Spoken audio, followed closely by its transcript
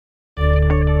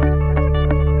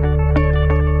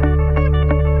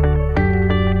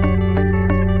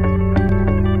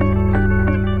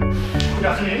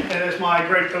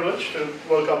privilege to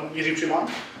welcome Jiří Přibáň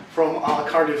from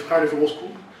Cardiff Law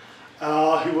School.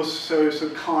 He was so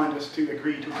kind as to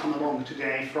agree to come along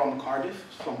today from Cardiff,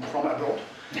 from abroad,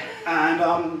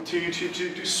 and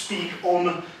to speak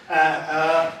on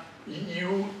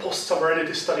EU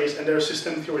post-sovereignty studies and their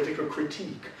system theoretical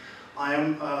critique. I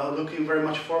am looking very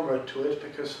much forward to it,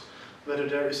 because whether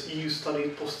there is EU study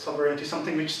post-sovereignty,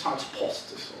 something which starts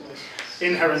post, is always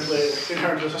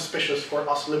inherently suspicious for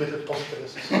us limited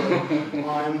positivists. So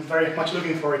I am very much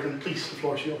looking for it, and please, the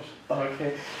floor is yours.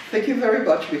 Okay, thank you very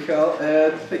much, Michal.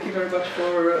 Thank you very much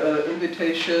for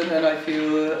invitation, and I feel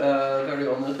very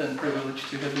honored and privileged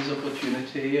to have this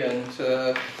opportunity and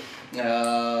to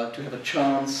have a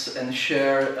chance and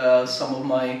share some of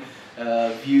my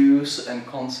views and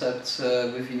concepts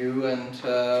with you. And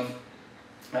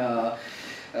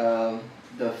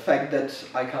the fact that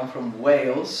I come from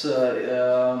Wales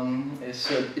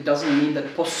it doesn't mean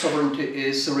that post-sovereignty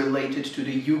is related to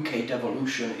the UK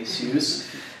devolution issues.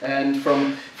 And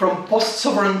from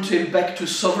post-sovereignty back to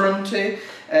sovereignty,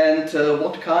 and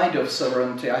what kind of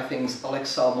sovereignty, I think Alex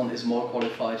Salmon is more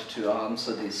qualified to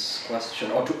answer this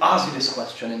question, or to ask this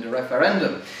question in the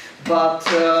referendum. But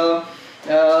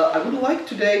I would like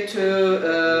today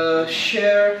to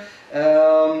share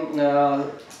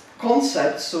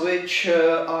concepts which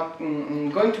are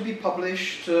going to be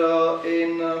published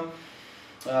in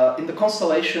the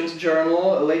Constellations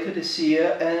journal later this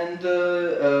year, and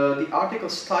the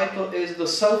article's title is "The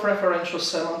Self-Referential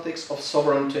Semantics of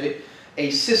Sovereignty, a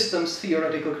Systems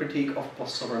Theoretical Critique of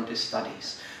Post-Sovereignty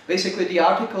Studies." Basically, the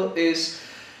article is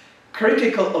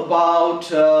critical about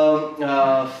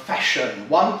fashion,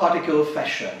 one particular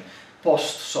fashion,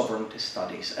 post-sovereignty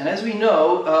studies. And as we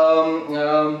know,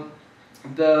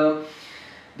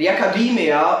 the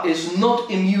academia is not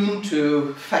immune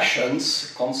to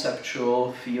fashions,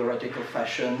 conceptual, theoretical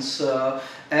fashions,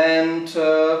 and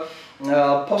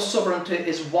post-sovereignty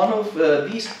is one of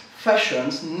these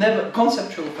fashions,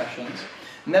 conceptual fashions.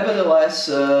 Nevertheless,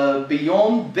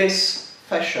 beyond this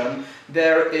fashion,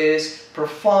 there is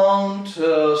profound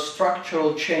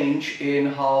structural change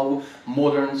in how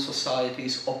modern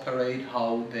societies operate,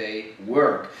 how they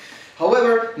work.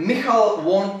 However, Michal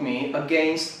warned me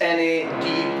against any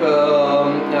deep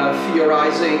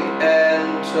theorizing,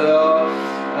 and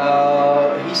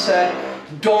he said,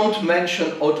 don't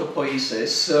mention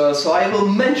autopoiesis. So I will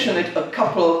mention it a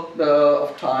couple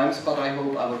of times, but I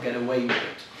hope I will get away with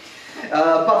it.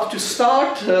 But to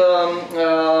start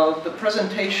the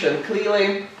presentation,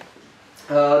 clearly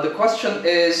the question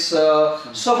is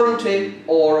sovereignty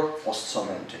or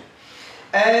post-sovereignty.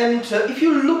 And if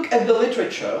you look at the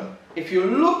literature, if you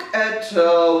look at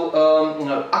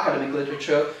academic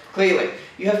literature, clearly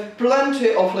you have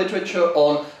plenty of literature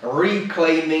on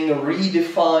reclaiming,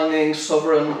 redefining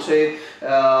sovereignty.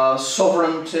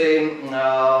 Sovereignty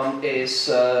is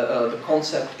the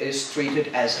concept is treated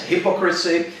as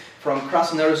hypocrisy from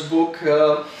Krasner's book,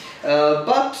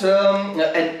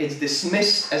 and it's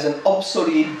dismissed as an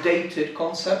obsolete, dated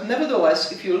concept.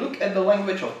 Nevertheless, if you look at the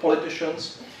language of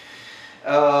politicians,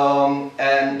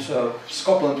 and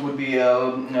Scotland would be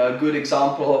a good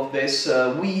example of this.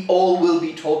 We all will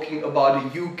be talking about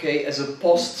the UK as a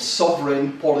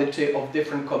post-sovereign polity of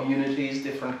different communities,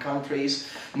 different countries.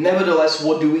 Nevertheless,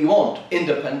 what do we want?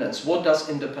 Independence. What does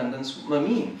independence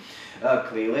mean?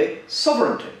 Clearly,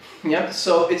 sovereignty. Yeah?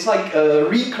 So it's like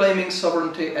reclaiming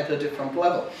sovereignty at a different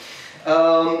level.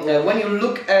 When you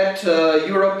look at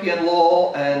European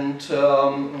law, and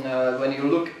when you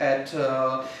look at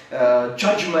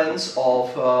judgments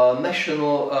of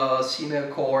national senior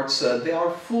courts, they are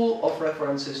full of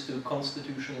references to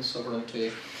constitutional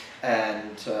sovereignty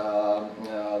and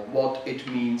what it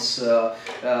means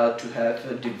to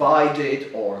have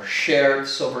divided or shared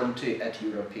sovereignty at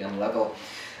European level.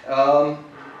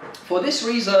 For this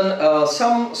reason,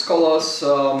 some scholars,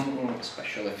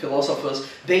 especially philosophers,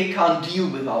 they can't deal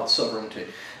without sovereignty,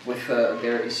 with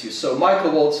their issues. So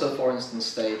Michael Walzer, for instance,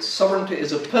 states, sovereignty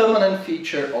is a permanent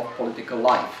feature of political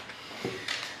life.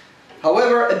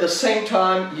 However, at the same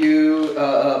time, you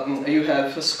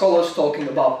have scholars talking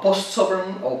about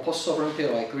post-sovereign or post-sovereignty,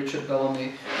 like Richard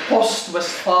Bellamy,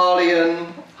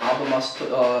 post-Westphalian, Habermas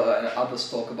and others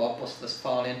talk about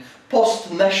post-Westphalian,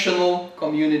 post-national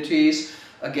communities.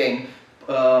 Again,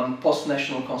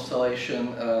 post-national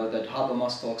constellation that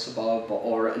Habermas talks about,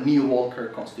 or Neil Walker,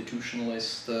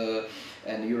 constitutionalist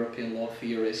and European law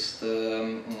theorist,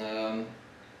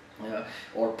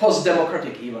 or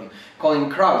post-democratic even. Colin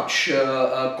Crouch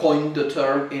coined the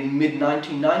term in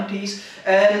mid-1990s,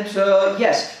 and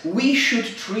yes, we should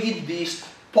treat these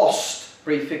post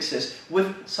prefixes with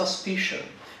suspicion.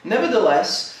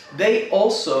 Nevertheless, they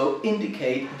also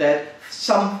indicate that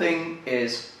something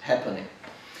is happening.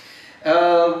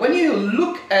 When you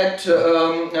look at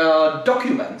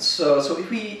documents, so if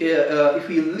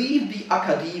we leave the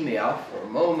academia for a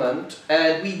moment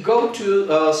and we go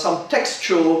to some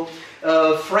textual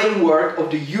framework of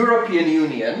the European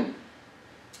Union,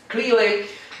 clearly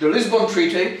the Lisbon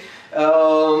Treaty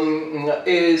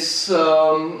its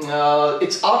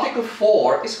Article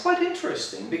 4 is quite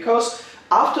interesting, because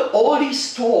after all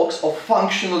these talks of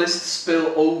functionalist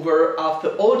spillover, after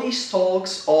all these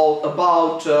talks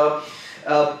about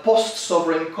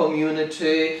post-sovereign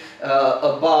community,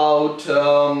 about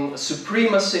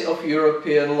supremacy of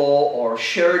European law or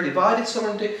shared divided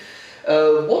sovereignty,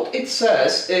 what it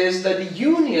says is that the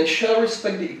Union shall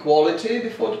respect the equality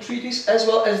before the treaties as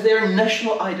well as their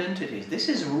national identities. This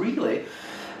is really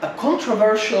a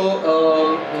controversial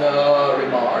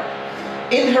remark,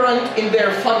 inherent in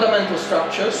their fundamental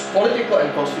structures, political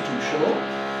and constitutional,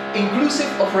 inclusive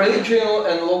of regional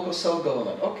and local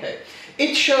self-government. Okay.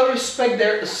 It shall respect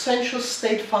their essential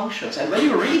state functions. And when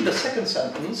you read the second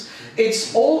sentence,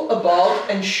 it's all about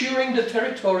ensuring the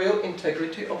territorial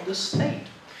integrity of the state.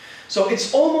 So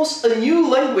it's almost a new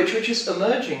language which is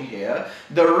emerging here,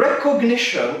 the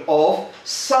recognition of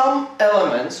some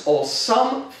elements or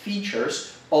some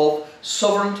features of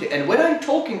sovereignty. And when I'm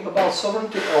talking about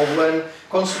sovereignty, or when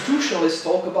constitutionalists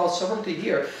talk about sovereignty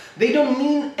here, they don't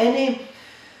mean any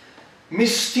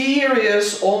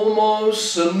mysterious,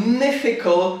 almost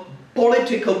mythical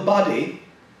political body,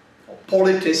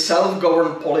 or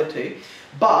self-governed polity,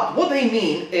 but what they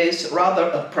mean is rather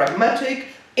a pragmatic,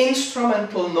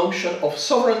 instrumental notion of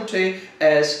sovereignty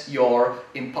as your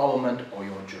empowerment or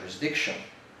your jurisdiction.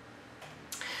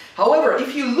 However,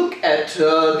 if you look at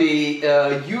the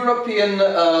European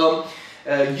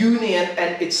Union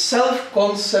and its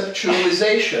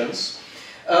self-conceptualizations,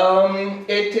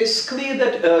 it is clear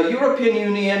that European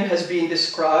Union has been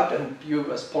described, and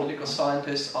you as political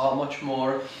scientists are much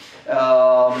more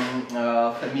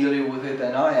familiar with it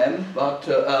than I am, but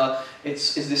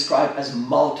it's described as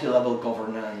multi-level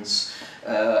governance,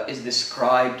 is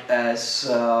described as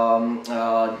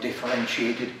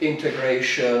differentiated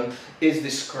integration, is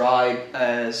described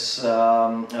as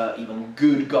even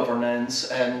good governance.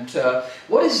 And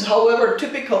what is, however,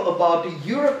 typical about the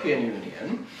European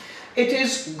Union, it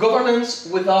is governance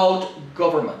without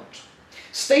government.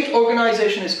 State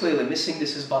organization is clearly missing.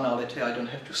 This is banality, I don't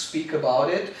have to speak about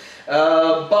it.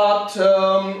 But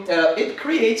it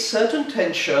creates certain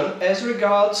tension as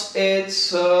regards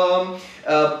its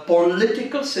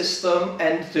political system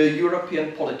and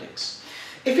European politics.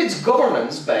 If it's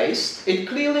governance-based, it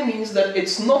clearly means that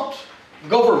it's not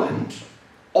government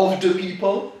of the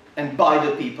people and by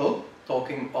the people,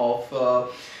 talking of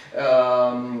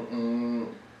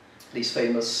these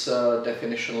famous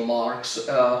definitional marks,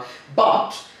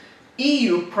 but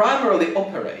EU primarily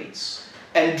operates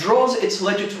and draws its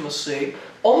legitimacy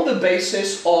on the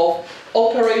basis of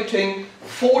operating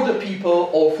for the people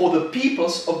or for the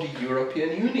peoples of the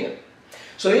European Union.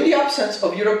 So in the absence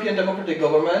of European democratic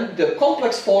government, the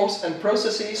complex forms and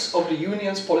processes of the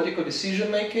Union's political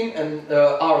decision-making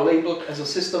are labeled as a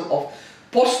system of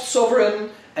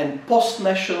post-sovereign and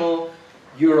post-national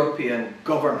European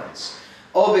governance.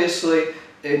 Obviously,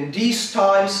 in these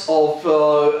times of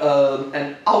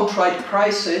an outright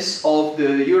crisis of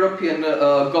the European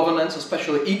governance,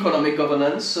 especially economic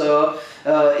governance,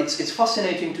 it's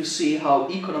fascinating to see how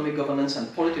economic governance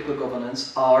and political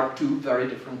governance are two very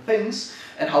different things,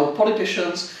 and how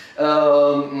politicians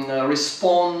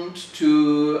respond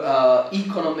to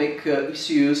economic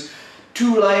issues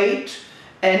too late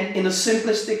and in a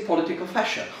simplistic political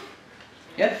fashion.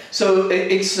 Yeah? So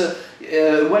it's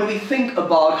when we think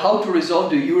about how to resolve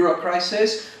the euro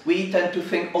crisis, we tend to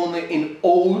think only in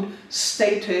old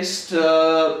statist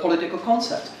political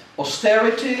concepts.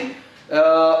 Austerity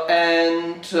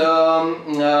and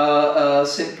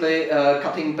simply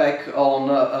cutting back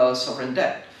on sovereign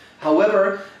debt.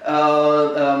 However,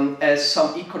 as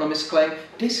some economists claim,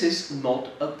 this is not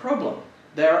a problem.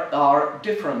 There are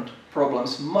different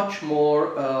problems, much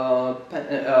more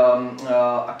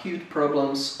acute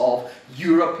problems of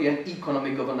European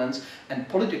economic governance, and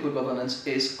political governance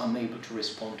is unable to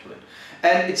respond to it.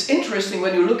 And it's interesting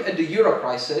when you look at the euro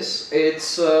crisis,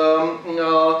 it's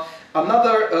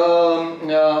another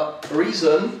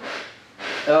reason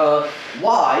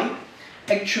why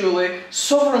actually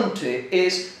sovereignty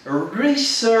is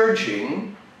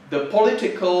resurging the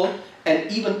political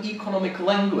and even economic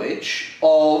language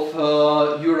of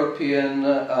European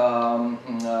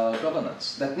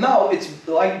governance. That now it's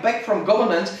like back from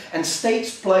governance and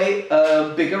states play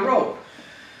a bigger role.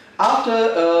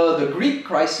 After the Greek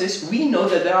crisis, we know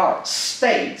that there are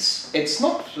states. It's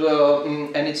not,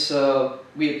 and it's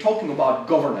we are talking about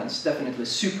governance, definitely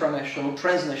supranational,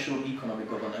 transnational economic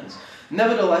governance.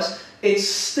 Nevertheless, it's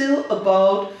still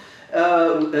about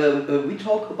we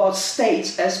talk about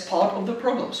states as part of the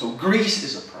problem. So Greece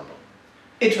is a problem,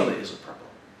 Italy is a problem,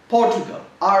 Portugal,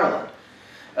 Ireland.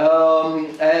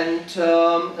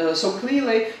 So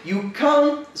clearly you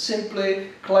can't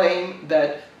simply claim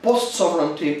that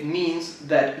post-sovereignty means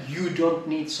that you don't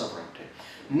need sovereignty.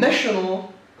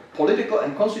 National, political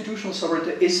and constitutional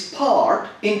sovereignty is part,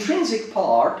 intrinsic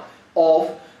part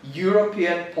of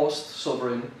European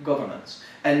post-sovereign governance.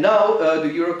 And now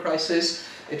the Euro crisis,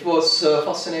 it was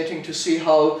fascinating to see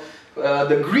how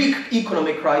the Greek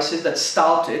economic crisis that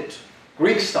started,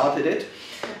 Greeks started it,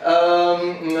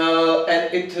 and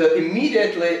it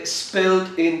immediately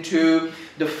spilled into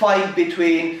the fight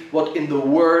between what in the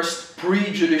worst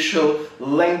prejudicial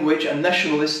language and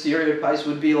nationalist stereotypes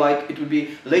would be like, it would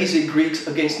be lazy Greeks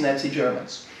against Nazi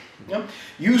Germans. Yeah?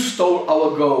 You stole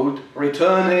our gold,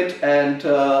 return it, and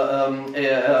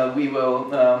we will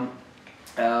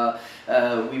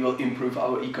improve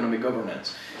our economic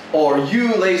governance. Or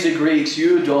you lazy Greeks,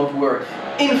 you don't work.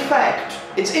 In fact,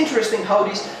 it's interesting how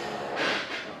these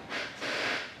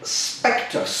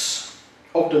specters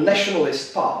of the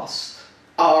nationalist past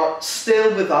are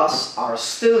still with us, are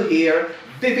still here,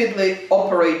 vividly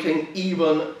operating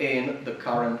even in the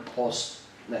current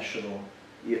post-national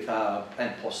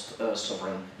and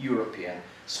post-sovereign European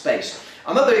space.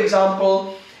 Another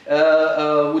example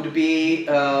would be,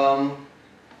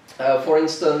 for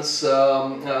instance,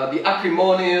 the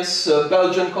acrimonious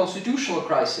Belgian constitutional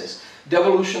crisis,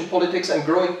 devolution politics and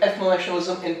growing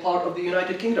ethno-nationalism in part of the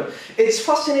United Kingdom. It's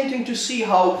fascinating to see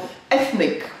how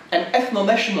ethnic and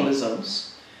ethno-nationalisms,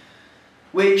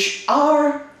 which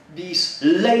are these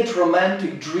late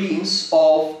romantic dreams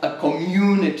of a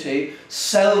community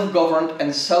self-governed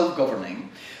and self-governing,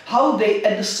 how they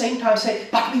at the same time say,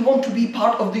 but we want to be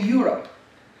part of the Europe.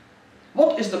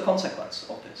 What is the consequence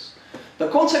of this? The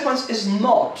consequence is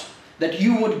not that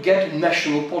you would get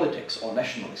national politics or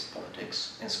nationalist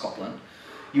politics in Scotland.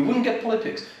 You wouldn't get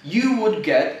politics. You would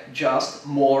get just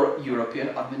more European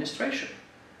administration.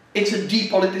 It's a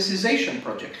depoliticization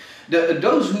project.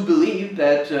 Those who believe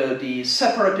that the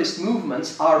separatist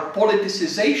movements are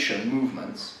politicization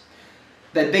movements,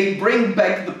 that they bring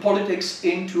back the politics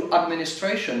into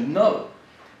administration, no.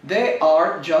 They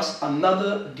are just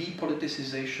another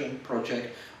depoliticization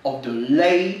project of the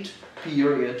late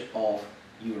period of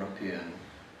European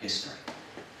history.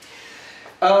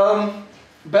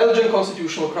 Belgian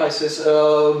constitutional crisis,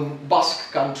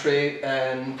 Basque country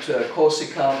and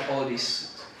Corsica, all these.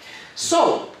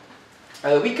 So,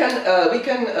 we can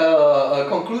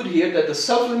conclude here that the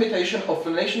self-limitation of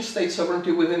the nation-state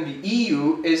sovereignty within the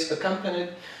EU is accompanied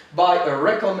by a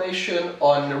reclamation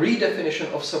on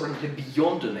redefinition of sovereignty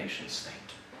beyond the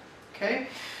nation-state. Okay?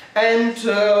 And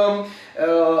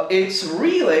it's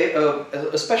really,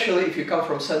 especially if you come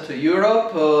from Central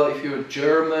Europe, if you're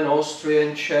German,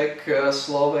 Austrian, Czech,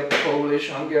 Slovak, Polish,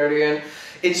 Hungarian,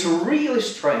 it's really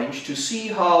strange to see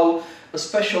how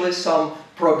especially some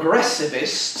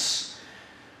progressivists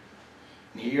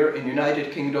here in the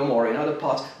United Kingdom or in other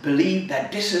parts believe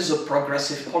that this is a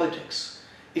progressive politics.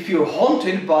 If you're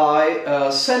haunted by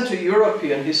Central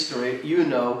European history, you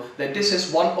know that this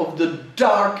is one of the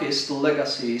darkest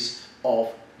legacies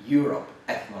of Europe,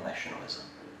 ethno-nationalism.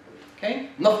 Okay?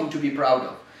 Nothing to be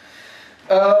proud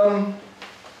of.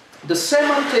 The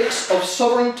semantics of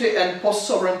sovereignty and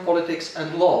post-sovereign politics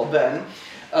and law, then,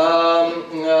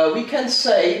 we can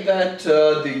say that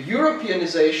the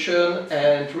Europeanization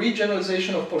and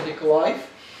regionalization of political life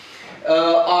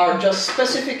are just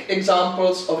specific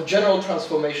examples of general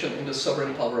transformation in the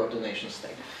sovereign power of the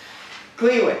nation-state.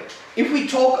 Clearly, if we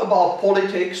talk about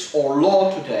politics or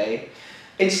law today,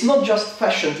 it's not just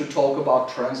fashion to talk about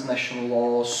transnational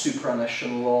law,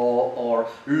 supranational law, or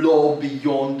law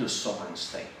beyond the sovereign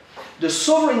state. The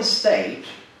sovereign state,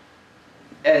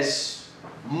 as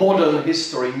modern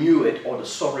history knew it, or the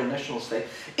sovereign national state,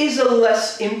 is a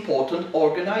less important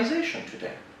organization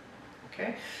today.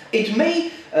 Okay? It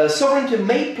may, sovereignty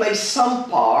may play some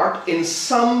part in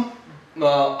some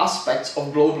aspects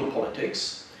of global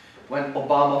politics. When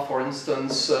Obama, for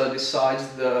instance,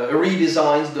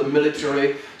 redesigns the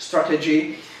military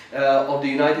strategy of the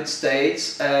United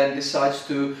States and decides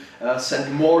to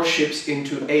send more ships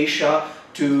into Asia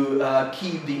to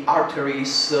keep the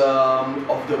arteries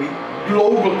of the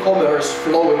global commerce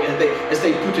flowing, and as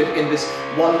they put it in this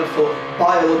wonderful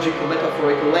biological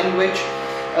metaphorical language.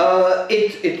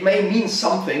 it may mean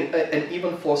something, and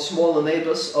even for smaller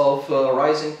neighbors of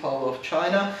rising power of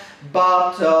China,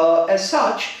 but as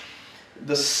such,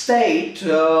 the state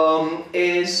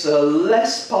is a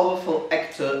less powerful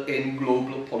actor in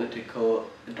global political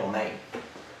domain.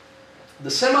 The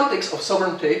semantics of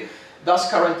sovereignty thus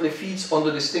currently feeds on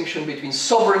the distinction between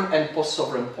sovereign and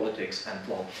post-sovereign politics and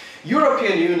law.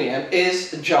 European Union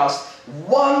is just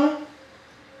one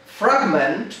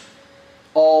fragment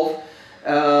of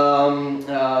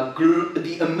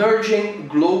the emerging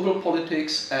global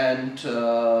politics and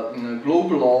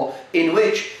global law, in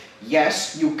which,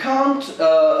 yes, you can't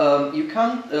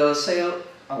say,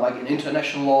 like in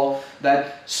international law,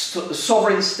 that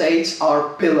sovereign states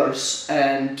are pillars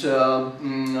and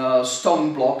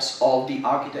stone blocks of the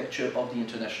architecture of the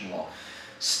international law.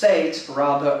 States,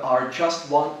 rather, are just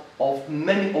one of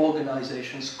many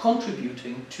organizations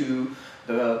contributing to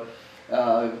the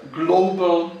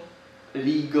global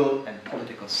legal and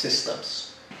political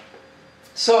systems.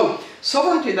 So,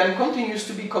 sovereignty then continues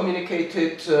to be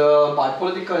communicated by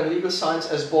political and legal science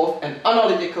as both an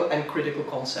analytical and critical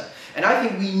concept. And I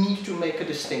think we need to make a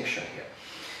distinction here.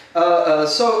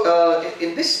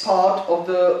 In this part of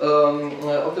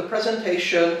the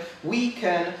presentation, we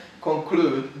can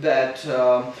conclude that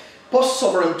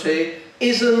post-sovereignty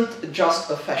isn't just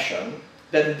a fashion,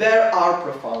 that there are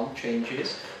profound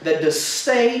changes, that the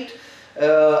state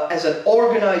as an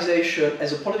organization,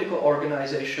 as a political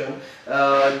organization,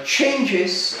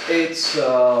 changes its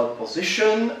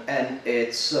position and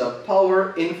its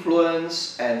power,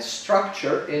 influence and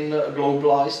structure in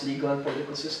globalized legal and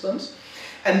political systems.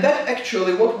 And that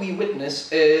actually what we witness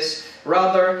is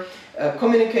rather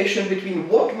communication between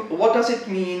what does it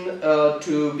mean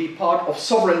to be part of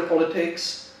sovereign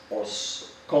politics or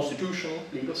constitutional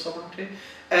legal sovereignty,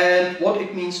 and what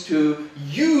it means to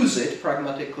use it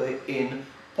pragmatically in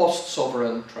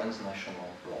post-sovereign transnational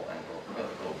law and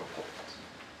global politics.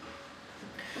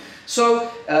 So,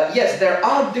 yes, there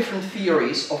are different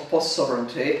theories of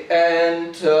post-sovereignty,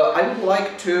 and I would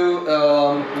like to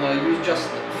use just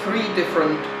 3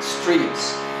 different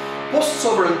streams.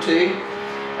 Post-sovereignty,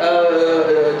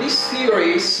 these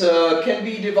theories can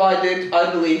be divided,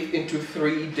 I believe, into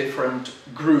 3 different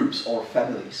groups or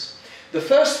families. The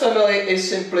first family is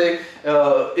simply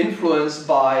influenced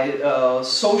by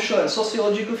social and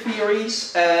sociological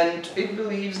theories, and it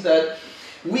believes that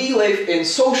we live in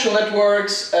social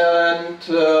networks and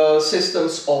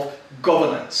systems of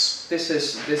governance. This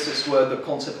is where the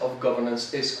concept of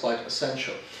governance is quite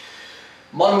essential.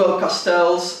 Manuel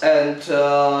Castells and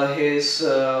his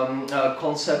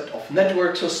concept of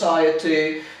network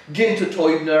society, Günther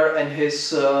Teubner and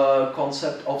his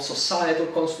concept of societal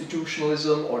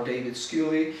constitutionalism, or David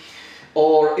Scully,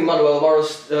 or Immanuel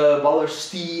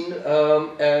Wallerstein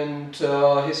and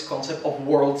his concept of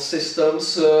world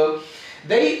systems.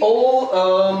 They all,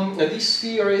 these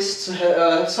theorists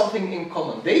have something in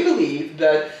common. They believe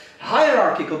that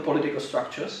hierarchical political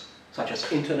structures, such as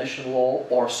international law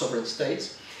or sovereign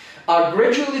states, are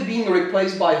gradually being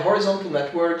replaced by horizontal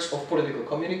networks of political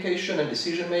communication and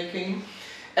decision-making,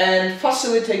 and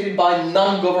facilitated by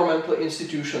non-governmental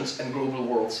institutions and global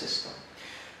world system.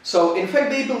 So, in fact,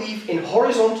 they believe in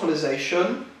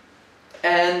horizontalization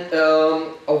and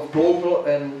of global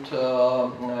and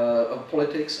of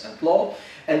politics and law,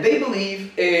 and they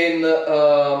believe in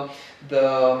the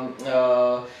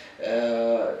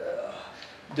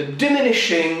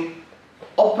diminishing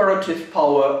operative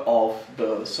power of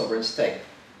the sovereign state.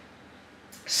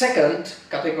 Second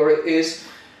category is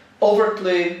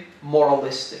overtly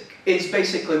moralistic. It's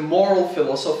basically moral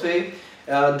philosophy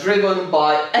driven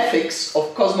by ethics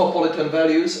of cosmopolitan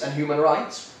values and human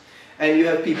rights. And you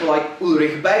have people like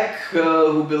Ulrich Beck,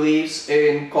 who believes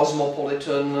in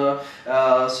cosmopolitan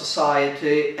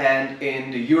society and in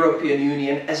the European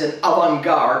Union as an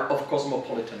avant-garde of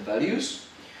cosmopolitan values.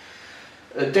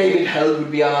 David Held would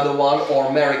be another one,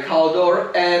 or Mary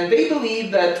Kaldor, and they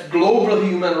believe that global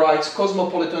human rights,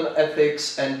 cosmopolitan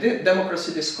ethics and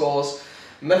democracy discourse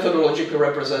methodologically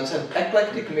represents an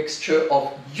eclectic mixture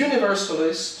of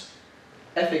universalist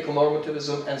ethical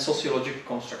normativism and sociological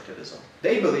constructivism.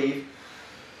 They believe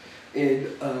in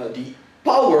the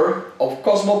power of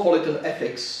cosmopolitan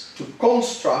ethics to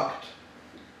construct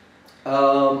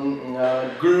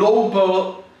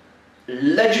global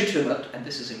legitimate, and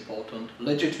this is important,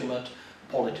 legitimate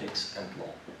politics and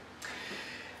law.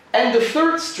 And the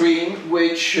third stream,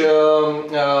 which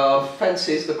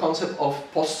fancies the concept of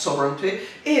post-sovereignty,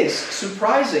 is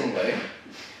surprisingly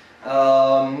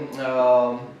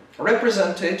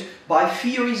represented by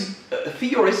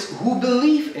theorists who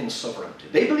believe in sovereignty.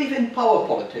 They believe in power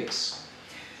politics,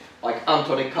 like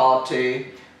Anthony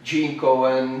Carty, Gene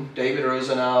Cohen, David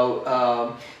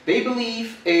Rosenau, they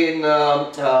believe in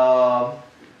the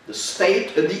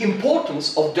state, the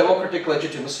importance of democratic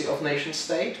legitimacy of nation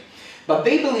state, but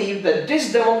they believe that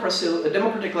this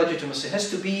democratic legitimacy has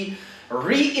to be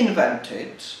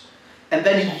reinvented and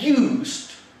then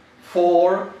used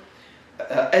for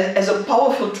as a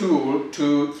powerful tool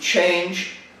to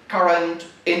change current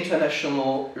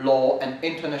international law and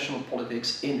international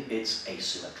politics in its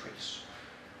asymmetries.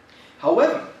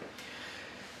 However,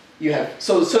 you have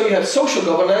social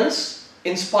governance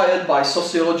inspired by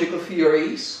sociological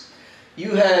theories,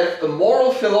 you have a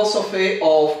moral philosophy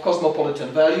of cosmopolitan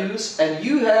values, and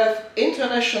you have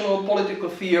international political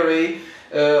theory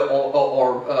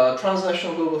or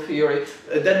transnational global theory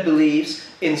that believes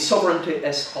in sovereignty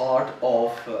as part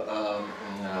of a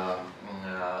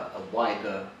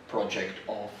wider project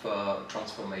of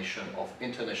transformation of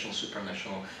international,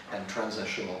 supranational and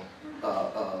transnational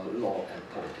law and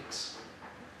politics.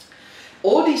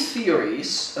 All these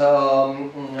theories,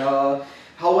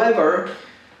 however,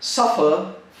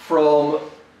 suffer from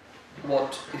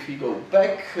what, if you go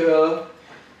back,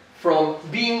 from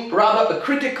being rather a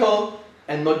critical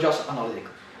and not just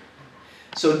analytical.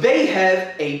 So they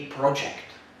have a project.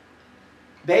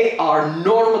 They are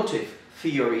normative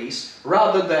theories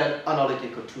rather than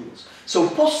analytical tools. So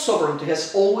post-sovereignty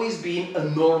has always been a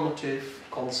normative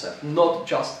concept, not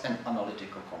just an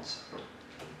analytical concept.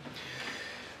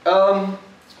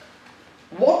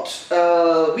 What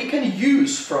we can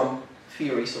use from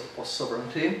theories of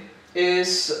post-sovereignty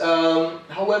is,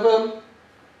 however,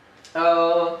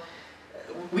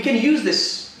 we can use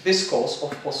this discourse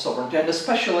of post-sovereignty, and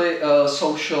especially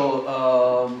social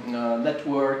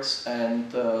networks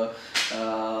and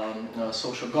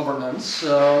social governance,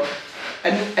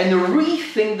 and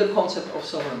rethink the concept of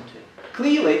sovereignty.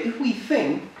 Clearly, if we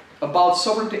think about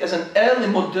sovereignty as an early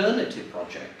modernity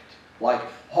project, like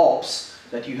Hobbes,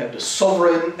 that you have the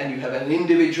sovereign and you have an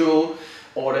individual,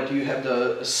 or that you have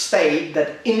the state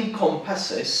that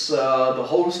encompasses the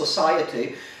whole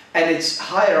society and its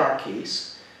hierarchies,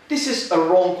 this is a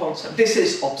wrong concept. This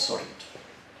is obsolete.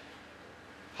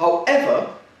 However,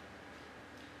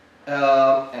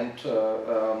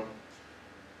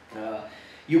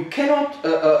 you cannot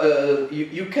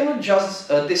just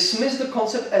dismiss the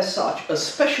concept as such,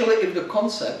 especially if the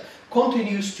concept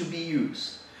continues to be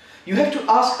used. You have to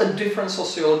ask a different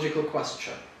sociological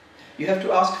question. You have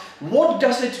to ask, what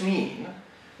does it mean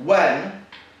when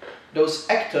those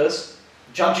actors,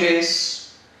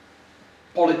 judges,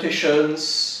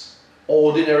 politicians,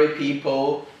 ordinary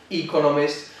people,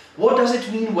 economists, what does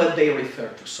it mean when they refer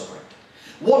to sovereignty?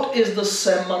 What is the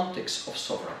semantics of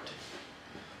sovereignty?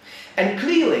 And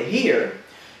clearly here,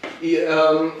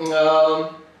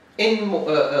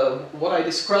 what I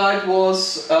described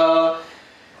was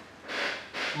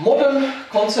modern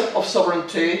concept of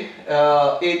sovereignty.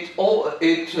 It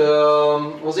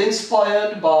was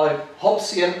inspired by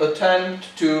Hobbesian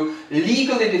attempt to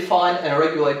legally define and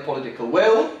regulate political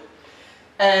will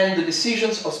and the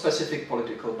decisions of specific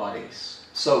political bodies.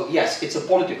 So yes, it's a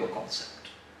political concept,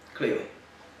 clearly.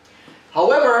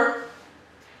 However,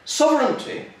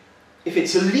 sovereignty, if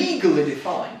it's legally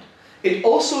defined, it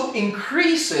also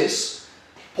increases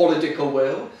political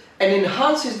will and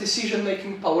enhances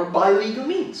decision-making power by legal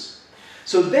means.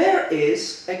 So there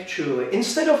is actually,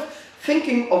 instead of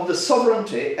thinking of the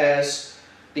sovereignty as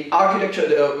the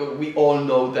architecture, we all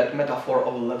know that metaphor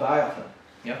of Leviathan,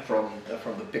 yeah, from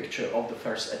the picture of the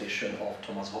first edition of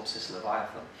Thomas Hobbes'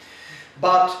 Leviathan.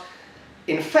 But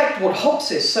in fact, what Hobbes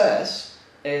says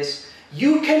is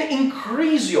you can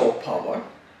increase your power,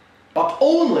 but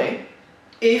only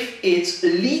if it's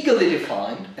legally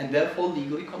defined and therefore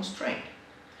legally constrained.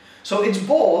 So it's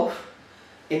both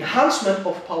enhancement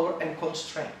of power and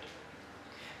constraint.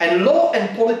 And law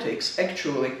and politics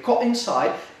actually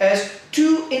coincide as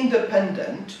two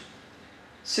independent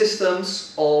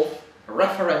systems of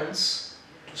reference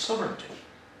to sovereignty.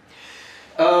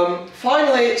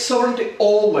 Finally, sovereignty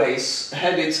always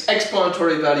had its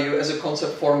explanatory value as a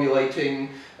concept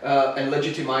formulating and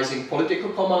legitimizing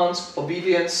political commands,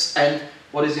 obedience, and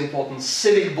what is important,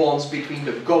 civic bonds between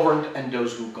the governed and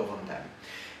those who govern them.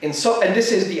 And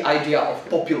this is the idea of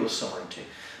popular sovereignty.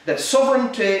 That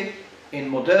sovereignty in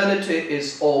modernity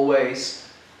is always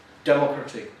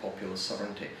democratic popular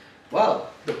sovereignty. Well,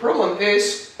 the problem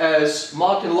is, as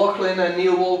Martin Laughlin and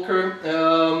Neil Walker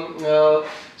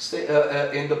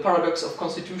in The Paradox of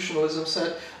Constitutionalism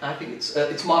said, I think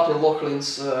it's Martin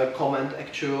Laughlin's comment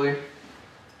actually, he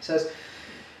says,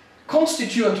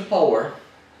 constituent power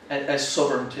as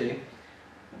sovereignty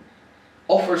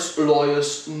offers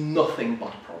lawyers nothing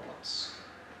but problems.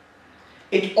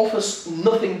 it offers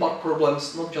nothing but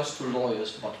problems, not just to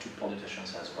lawyers, but to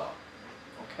politicians as well.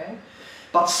 Okay?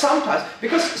 But sometimes,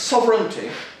 because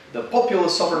sovereignty, the popular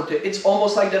sovereignty, it's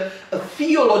almost like a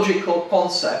theological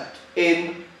concept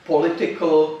in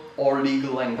political or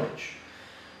legal language.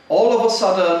 All of a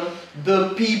sudden,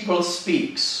 the people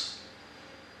speaks.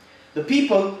 The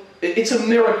people, it's a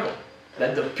miracle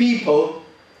that the people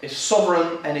is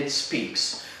sovereign and it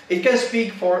speaks. It can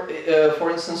speak, for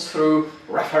instance, through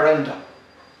referenda,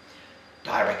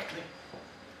 directly.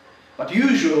 But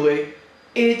usually,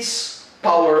 its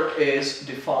power is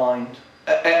defined,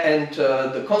 and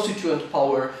the constituent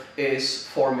power is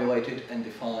formulated and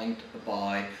defined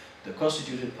by the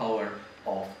constituted power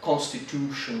of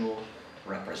constitutional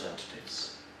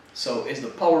representatives. So it's the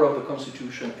power of the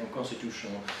constitution and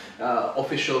constitutional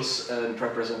officials and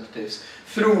representatives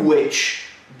through which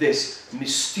this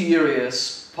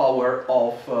mysterious power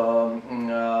of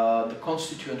the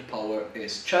constituent power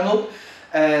is channeled.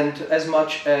 And as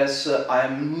much as I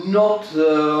am not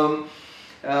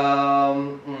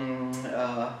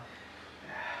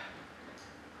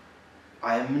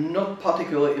I am not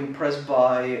particularly impressed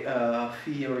by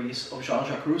theories of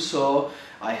Jean-Jacques Rousseau.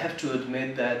 I have to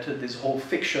admit that this whole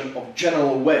fiction of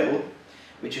general will,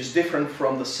 which is different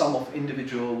from the sum of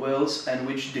individual wills and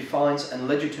which defines and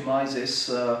legitimizes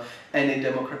any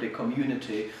democratic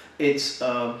community, it's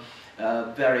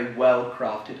very well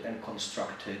crafted and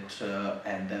constructed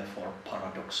and therefore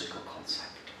paradoxical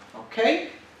concept. Okay?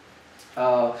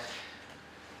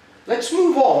 Let's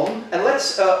move on, and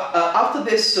let's, after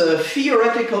this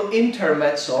theoretical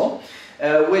intermezzo,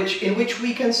 in which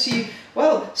we can see,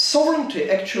 well, sovereignty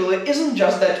actually isn't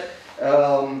just that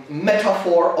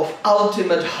metaphor of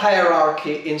ultimate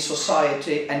hierarchy in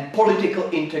society and political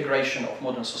integration of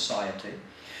modern society.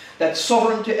 That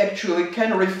sovereignty actually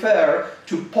can refer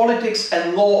to politics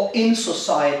and law in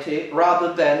society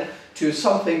rather than to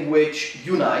something which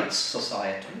unites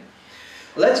society.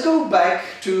 Let's go back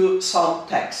to some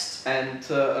texts and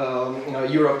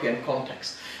European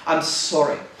context. I'm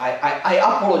sorry, I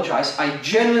apologize, I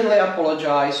genuinely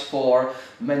apologize for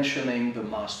mentioning the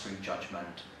Maastricht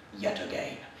judgment yet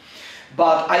again.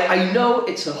 But I know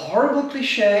it's a horrible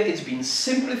cliche, it's been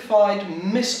simplified,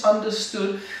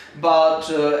 misunderstood, but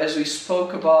as we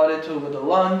spoke about it over the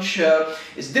lunch,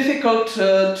 it's difficult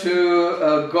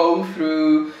to go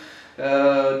through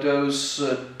those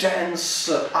dense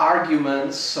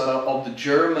arguments of the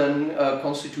German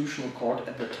constitutional court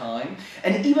at the time,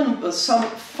 and even some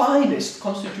finest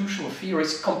constitutional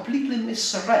theorists completely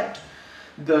misread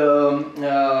the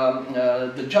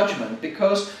judgment,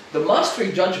 because the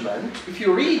Maastricht judgment, if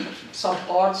you read some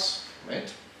parts,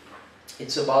 right,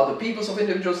 it's about the peoples of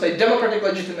individual state, democratic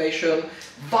legitimation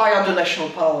via the national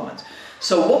parliament.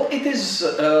 So what it is,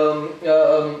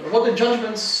 what the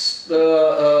judgment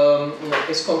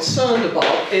is concerned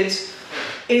about is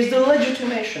the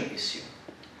legitimation issue.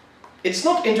 It's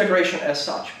not integration as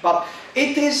such, but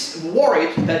it is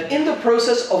worried that in the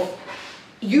process of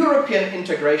European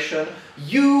integration,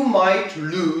 you might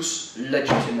lose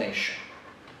legitimation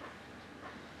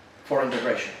for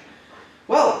integration.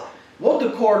 Well, what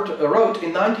the court wrote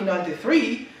in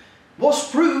 1993 was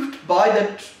proved by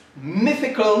that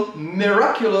mythical,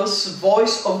 miraculous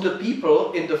voice of the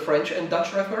people in the French and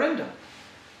Dutch referenda,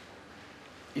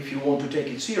 if you want to take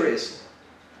it seriously.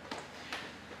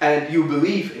 And you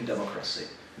believe in democracy,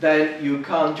 then you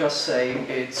can't just say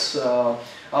it's, it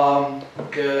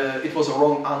was a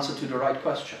wrong answer to the right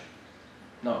question.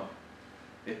 No.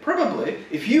 It probably,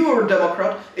 if you were a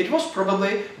Democrat, it was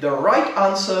probably the right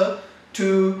answer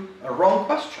to a wrong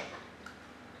question.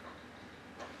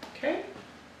 Okay?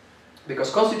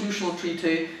 Because constitutional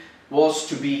treaty was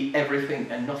to be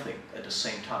everything and nothing at the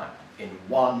same time, in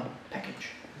one package.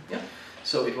 Yeah?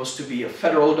 So it was to be a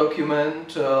federal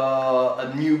document,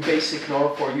 a new basic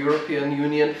norm for European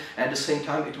Union, and at the same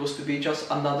time it was to be just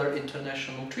another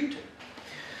international treaty.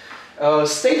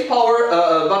 State power,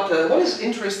 but what is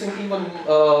interesting even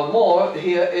more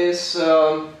here is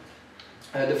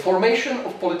the formation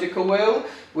of political will,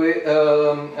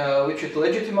 which it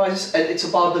legitimizes, and it's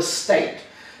about the state.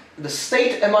 The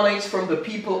state emanates from the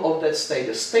people of that state.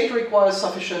 The state requires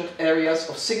sufficient areas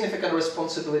of significant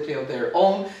responsibility of their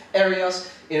own,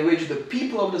 areas in which the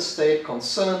people of the state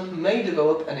concerned may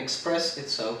develop and express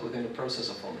itself within the process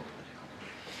of forming political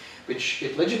will, which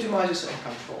it legitimizes and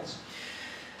controls.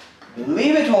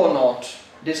 Believe it or not,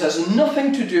 this has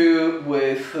nothing to do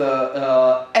with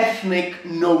ethnic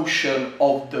notion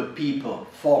of the people,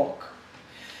 folk.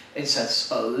 It has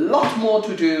a lot more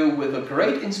to do with the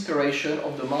great inspiration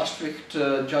of the Maastricht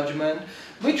judgment,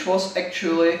 which was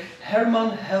actually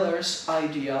Hermann Heller's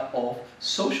idea of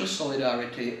social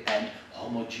solidarity and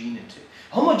homogeneity.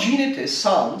 Homogeneity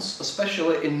sounds,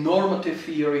 especially in normative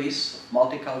theories,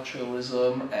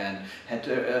 multiculturalism and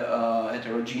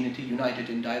heterogeneity united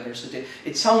in diversity,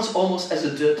 it sounds almost as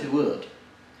a dirty word.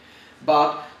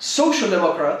 But social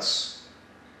democrats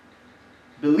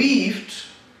believed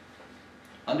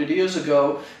 100 years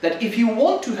ago that if you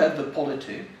want to have the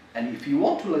polity and if you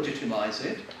want to legitimize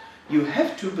it, you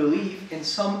have to believe in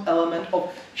some element of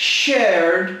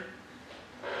shared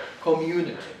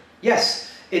community.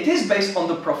 Yes, it is based on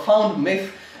the profound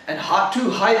myth and two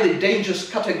highly dangerous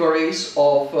categories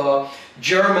of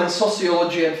German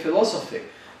sociology and philosophy,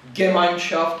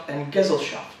 Gemeinschaft and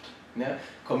Gesellschaft, yeah?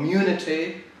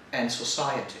 Community and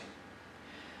society.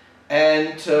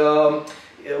 And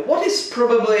what is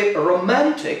probably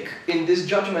romantic in this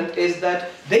judgment is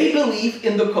that they believe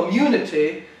in the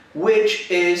community which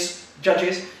is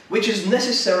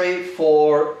necessary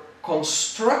for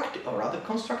constructing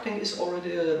is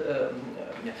already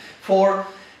for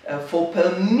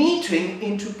permitting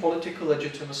into political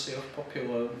legitimacy of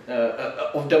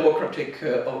the democratic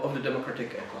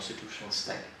and constitutional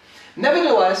state.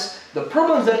 Nevertheless, the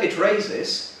problems that it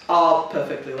raises are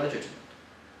perfectly legitimate.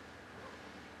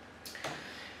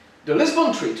 The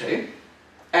Lisbon Treaty,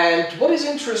 and what is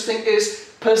interesting is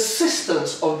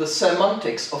persistence of the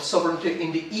semantics of sovereignty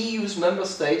in the EU's member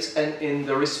states and in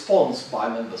the response by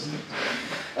member states.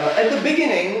 At the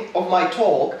beginning of my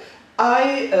talk,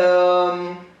 I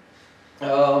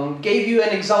gave you an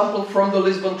example from the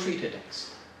Lisbon Treaty text,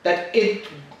 that it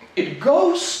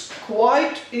goes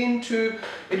quite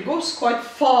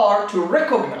far to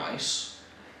recognize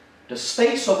the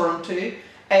state sovereignty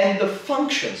and the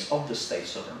functions of the state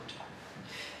sovereignty.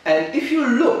 And if you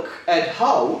look at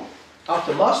how,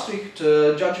 after Maastricht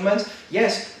judgments,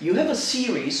 yes, you have a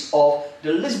series of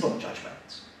the Lisbon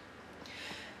judgments.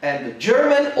 And the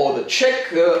German or the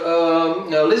Czech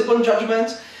Lisbon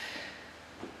judgments,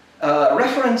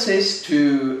 references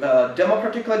to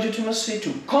democratic legitimacy,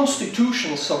 to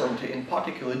constitutional sovereignty in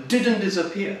particular, didn't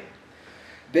disappear.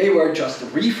 They were just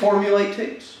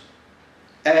reformulated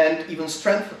and even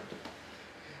strengthened.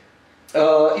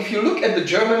 If you look at the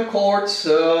German courts,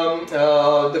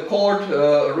 the court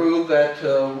ruled that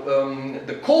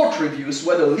the court reviews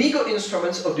whether legal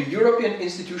instruments of the European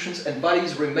institutions and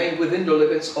bodies remain within the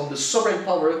limits of the sovereign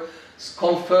power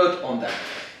conferred on them.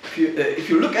 If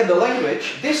you look at the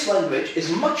language, this language is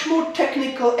much more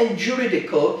technical and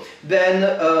juridical than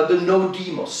the no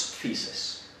demos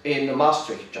thesis in the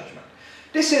Maastricht judgment.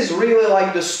 This is really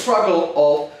like the struggle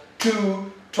of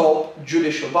two top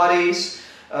judicial bodies,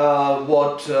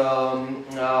 what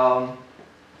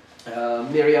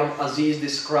Miriam Aziz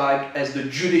described as the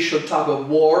judicial tug of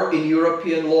war in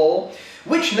European law,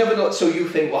 which nevertheless, so you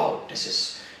think, wow, this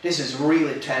is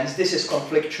really tense, this is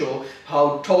conflictual,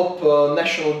 how top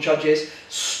national judges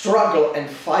struggle and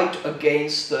fight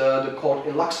against the court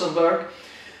in Luxembourg.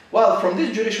 Well, from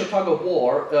this judicial tug of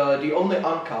war, the only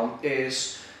outcome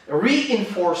is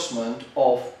reinforcement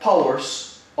of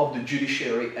powers of the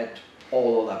judiciary at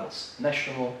all levels,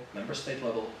 national, member state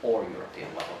level, or European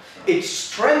level. It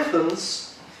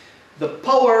strengthens the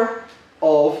power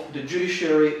of the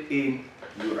judiciary in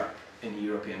Europe, in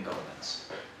European governments.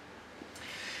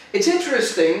 It's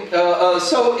interesting,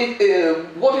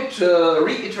 what it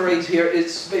reiterates here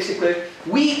is basically,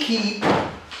 we keep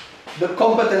the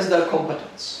competence their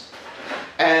competence.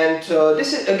 And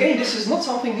this is not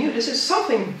something new, this is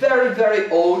something very, very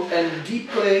old and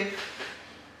deeply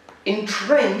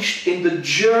entrenched in the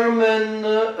German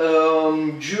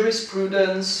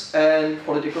jurisprudence and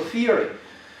political theory.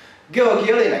 Georg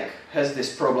Jelinek has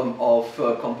this problem of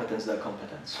competence their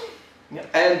competence. Yeah.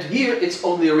 And here it's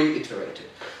only reiterated,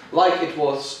 like it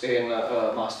was in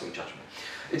Maastricht judgment.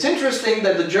 It's interesting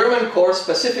that the German court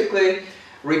specifically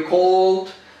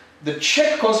recalled the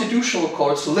Czech Constitutional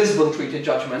Court's Lisbon Treaty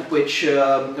judgment, which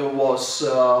was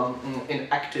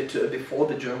enacted before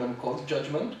the German court's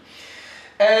judgment,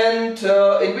 and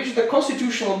in which the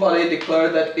constitutional body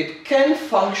declared that it can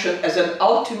function as an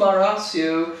ultima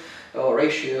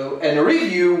ratio and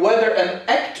review whether an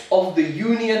act of the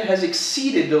Union has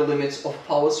exceeded the limits of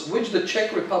powers which the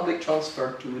Czech Republic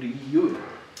transferred to the EU.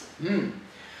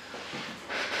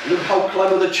 Look how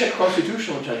clever the Czech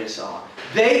constitutional judges are.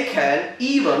 They can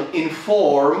even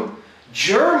inform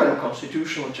German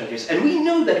constitutional judges. And we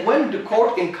know that when the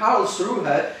court in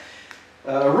Karlsruhe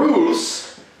rules,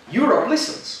 Europe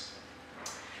listens.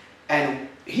 And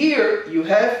here you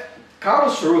have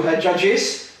Karlsruhe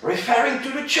judges referring to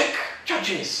the Czech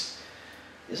judges.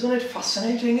 Isn't it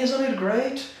fascinating? Isn't it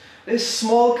great? This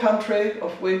small country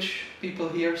of which people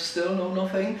here still know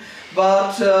nothing.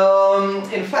 But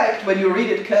in fact, when you read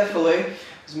it carefully,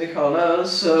 as Michal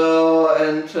knows,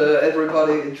 and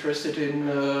everybody interested in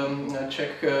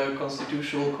Czech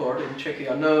Constitutional Court in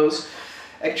Czechia knows,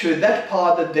 actually that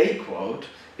part that they quote,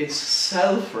 it's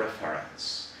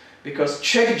self-reference. Because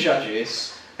Czech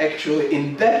judges actually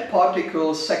in that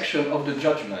particular section of the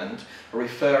judgment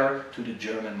refer to the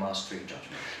German Maastricht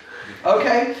judgment.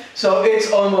 Okay, so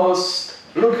it's almost,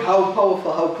 look how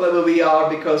powerful, how clever we are,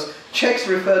 because Czechs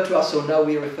refer to us, so now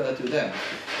we refer to them.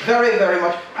 Very, very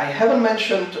much. I haven't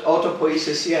mentioned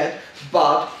autopoiesis yet,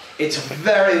 but it's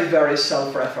very, very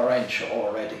self-referential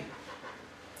already.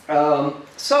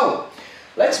 So,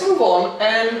 let's move on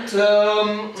and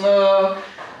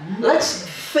let's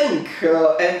think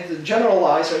and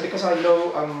generalize, because I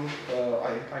know I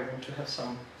want to have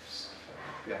some,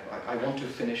 I want to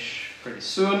finish pretty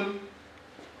soon,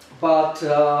 but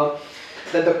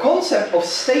that the concept of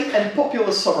state and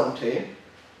popular sovereignty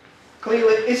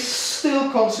clearly is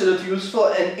still considered useful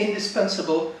and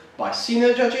indispensable by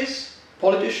senior judges,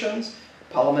 politicians,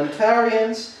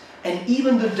 parliamentarians, and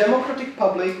even the democratic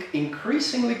public,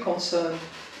 increasingly concerned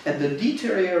at the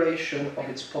deterioration of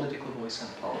its political voice and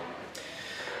power.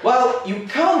 Well, you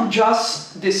can't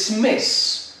just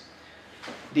dismiss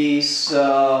these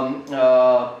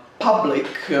public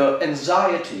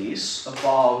anxieties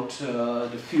about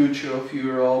the future of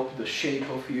Europe, the shape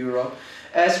of Europe,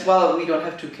 as well. We don't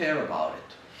have to care about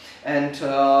it. And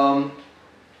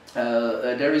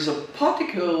there is a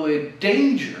particularly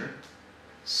dangerous,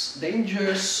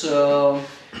 there's a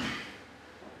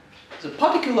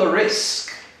particular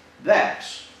risk that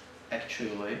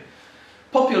actually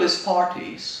populist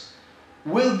parties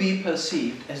will be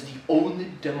perceived as the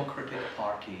only democratic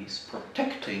parties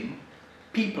protecting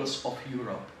peoples of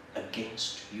Europe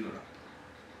against Europe.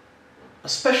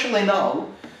 Especially now,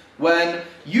 when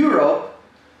Europe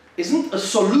isn't a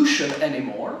solution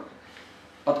anymore,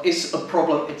 but is a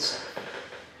problem itself.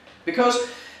 Because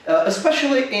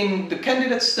especially in the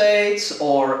candidate states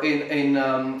or in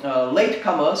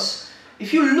latecomers,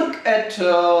 if you look at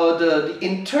the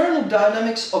internal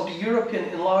dynamics of the European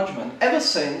enlargement, ever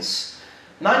since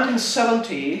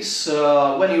 1970s,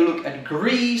 when you look at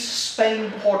Greece,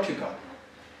 Spain, Portugal,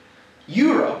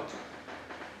 Europe,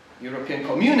 European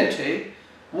community,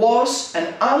 was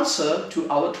an answer to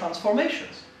our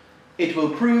transformations. It will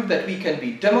prove that we can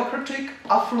be democratic,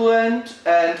 affluent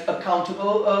and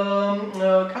accountable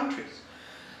countries.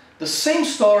 The same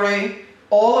story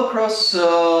all across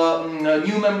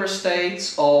new member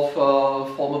states of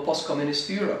former post-communist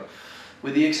Europe.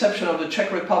 With the exception of the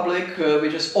Czech Republic,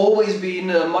 which has always been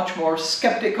much more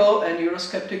skeptical and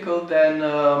Eurosceptical than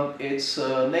its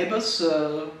neighbors,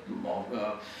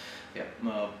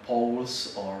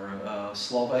 Poles or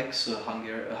Slovaks.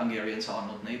 Hungarians are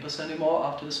not neighbors anymore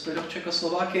after the split of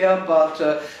Czechoslovakia,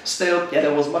 but still,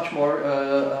 there was much more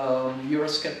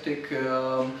Eurosceptic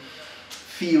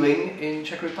feeling in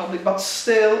Czech Republic, but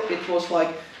still it was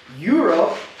like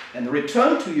Europe and the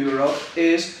return to Europe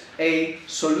is a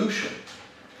solution.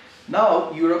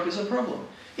 Now Europe is a problem.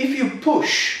 If you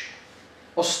push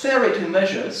austerity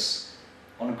measures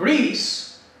on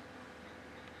Greece,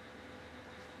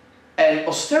 and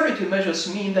austerity measures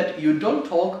mean that you don't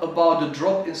talk about the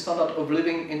drop in standard of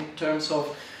living in terms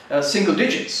of single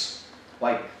digits,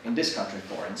 like in this country,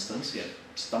 for instance.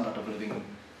 Standard of living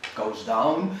goes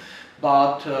down,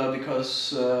 but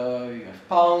because you have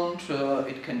pound,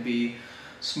 it can be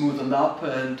smoothened up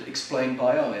and explained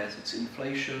by, oh yes, it's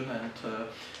inflation. And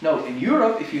no, in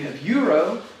Europe, if you have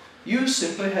euro, you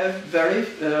simply have very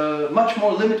much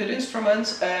more limited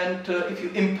instruments, and if you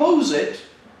impose it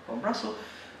from Brussels,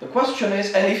 the question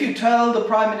is, and if you tell the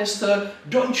Prime Minister,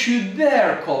 don't you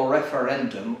dare call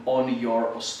referendum on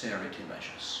your austerity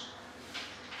measures.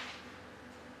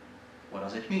 What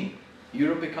does it mean?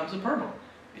 Europe becomes a problem.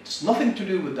 It's nothing to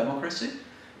do with democracy.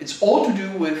 It's all to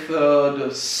do with the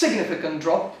significant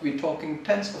drop, we're talking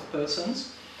tens of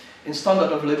percents, in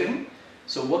standard of living.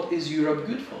 So what is Europe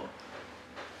good for?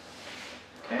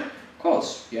 Okay? Of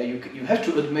course, yeah, you have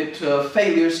to admit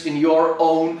failures in your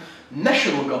own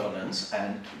national governance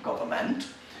and government,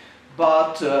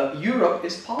 but Europe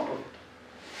is part of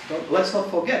it. Let's not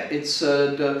forget, it's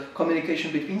the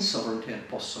communication between sovereignty and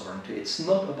post-sovereignty. It's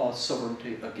not about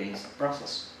sovereignty against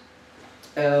Brussels.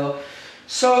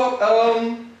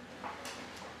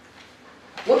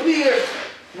 What we are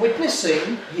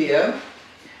witnessing here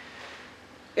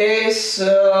is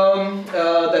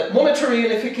that monetary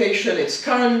unification, its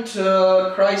current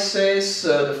crisis,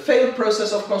 the failed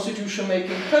process of constitution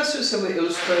making persuasively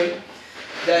illustrate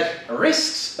that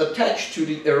risks attached to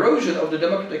the erosion of the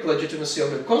democratic legitimacy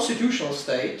of the constitutional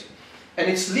state and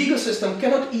its legal system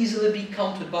cannot easily be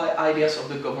countered by ideas of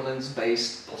the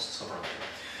governance-based post-sovereignty.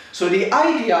 So the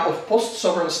idea of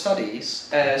post-sovereign studies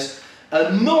as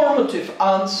a normative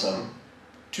answer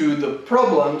to the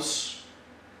problems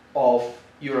of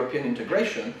European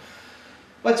integration,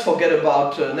 let's forget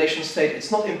about nation-state,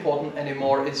 it's not important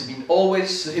anymore, it's been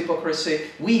always hypocrisy.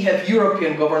 We have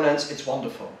European governance, it's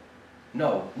wonderful.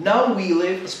 No, now we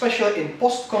live, especially in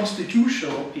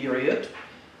post-constitutional period,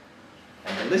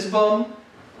 and Lisbon,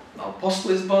 now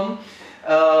post-Lisbon,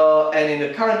 and in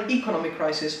the current economic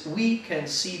crisis, we can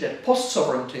see that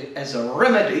post-sovereignty as a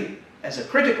remedy, as a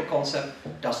critical concept,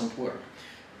 doesn't work.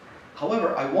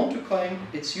 However, I want to claim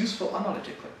it's useful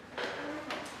analytically.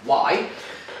 Why?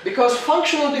 Because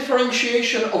functional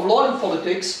differentiation of law and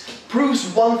politics proves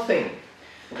one thing,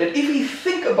 that if we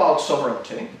think about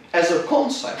sovereignty as a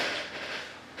concept,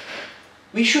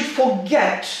 we should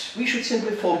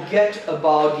simply forget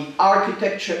about the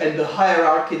architecture and the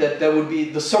hierarchy that there would be,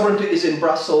 the sovereignty is in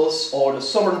Brussels, or the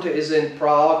sovereignty is in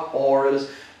Prague, or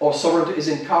sovereignty is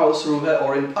in Karlsruhe,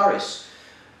 or in Paris,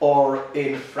 or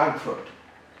in Frankfurt.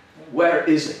 Where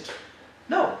is it?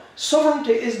 No,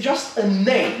 sovereignty is just a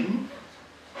name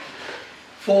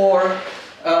for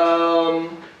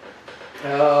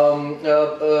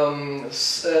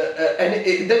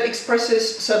that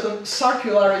expresses certain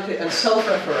circularity and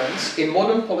self-reference in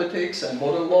modern politics and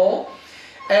modern law.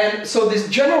 And so this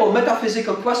general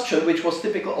metaphysical question, which was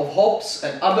typical of Hobbes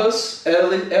and others,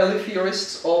 early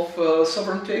theorists of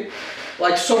sovereignty,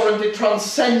 like sovereignty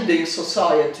transcending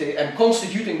society and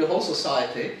constituting the whole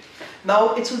society,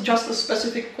 now it's just a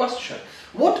specific question.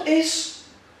 What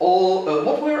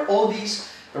were all these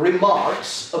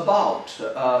remarks about?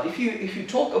 If you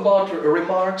talk about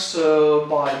remarks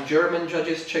by German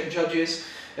judges, Czech judges,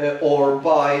 or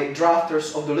by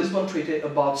drafters of the Lisbon Treaty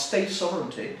about state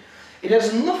sovereignty, it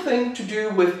has nothing to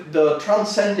do with the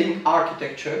transcending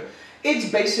architecture. It's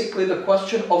basically the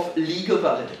question of legal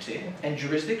validity and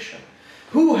jurisdiction.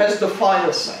 Who has the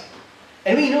final say?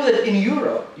 And we know that in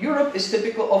Europe is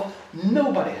typical of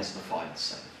nobody has the final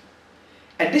say.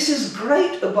 And this is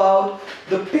great about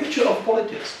the picture of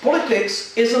politics.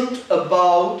 Politics isn't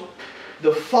about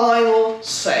the final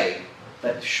say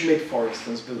that Schmidt, for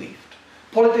instance, believed.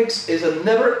 Politics is a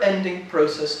never-ending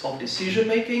process of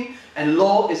decision-making, and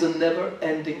law is a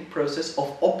never-ending process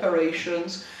of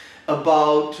operations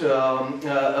about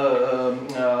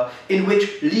in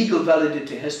which legal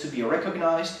validity has to be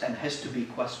recognized and has to be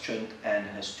questioned and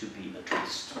has to be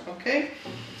addressed. Okay?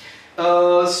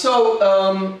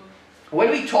 When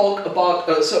we talk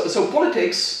about, so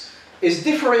politics is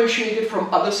differentiated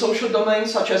from other social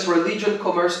domains such as religion,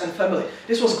 commerce and family.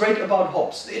 This was great about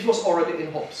Hobbes. It was already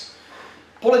in Hobbes.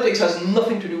 Politics has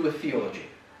nothing to do with theology.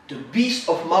 The Beast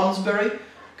of Malmesbury,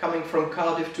 coming from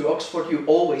Cardiff to Oxford, you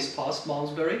always pass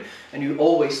Malmesbury and you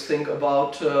always think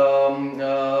about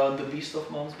the Beast of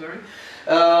Malmesbury.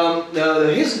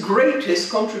 His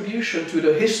greatest contribution to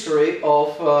the history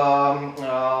of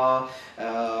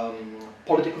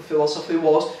political philosophy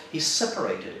was he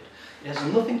separated it. It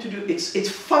has nothing to do, it's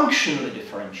functionally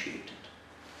differentiated.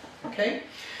 Okay?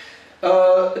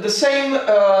 The same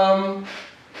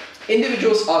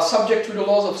individuals are subject to the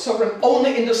laws of sovereign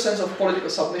only in the sense of political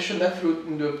submission, not through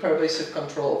the pervasive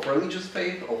control of religious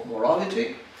faith, of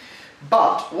morality.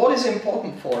 But what is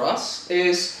important for us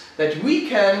is that we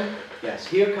can, yes,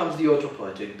 here comes the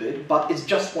autopoietic bit, but it's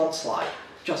just one slide,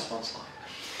 just one slide.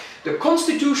 The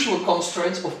constitutional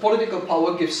constraints of political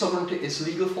power give sovereignty its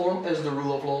legal form as the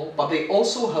rule of law, but they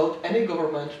also help any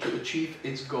government to achieve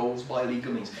its goals by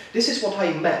legal means. This is what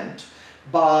I meant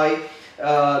by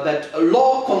that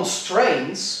law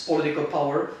constrains political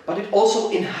power, but it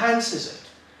also enhances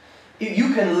it.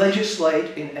 You can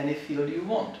legislate in any field you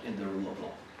want in the rule of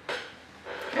law.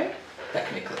 Okay?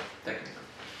 Technically.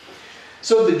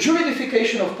 So the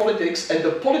juridification of politics and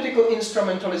the political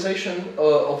instrumentalization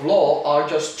of law are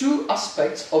just two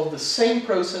aspects of the same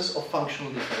process of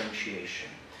functional differentiation.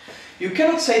 You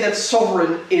cannot say that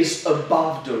sovereign is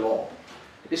above the law.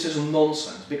 This is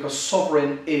nonsense, because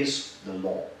sovereign is the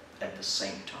law at the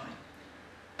same time.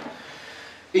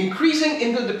 Increasing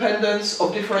interdependence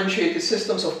of differentiated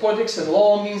systems of politics and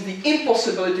law means the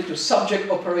impossibility to subject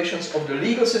operations of the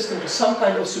legal system to some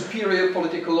kind of superior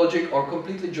political logic or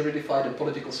completely juridify the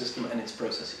political system and its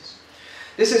processes.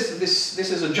 This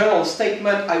is a general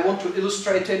statement. I want to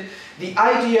illustrate it. The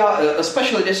idea,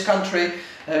 especially this country,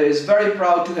 is very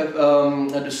proud to have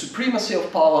the supremacy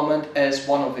of Parliament as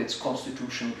one of its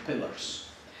constitutional pillars.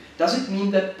 Does it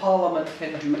mean that Parliament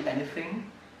can do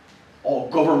anything? Or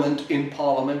government in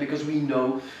Parliament? Because we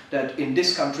know that in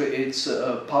this country it's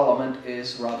Parliament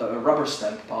is rather a rubber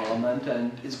stamp Parliament,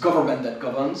 and it's government that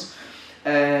governs.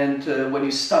 And when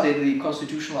you study the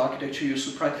constitutional architecture, you're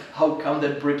surprised how come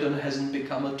that Britain hasn't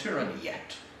become a tyranny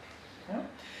yet. Yeah?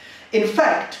 In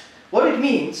fact, what it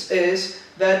means is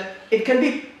that it can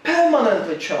be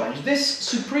permanently challenged, this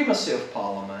supremacy of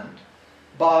Parliament,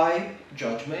 by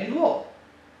judge-made law.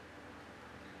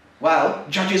 Well,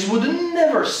 judges would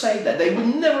never say that, they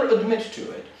would never admit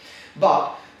to it.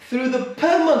 But through the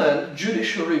permanent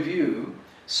judicial review,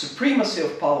 supremacy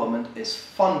of Parliament is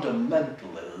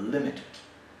fundamentally limited.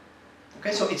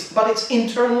 Okay, so it's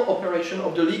internal operation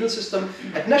of the legal system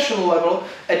at national level.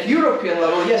 At European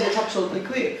level, yes, it's absolutely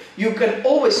clear. You can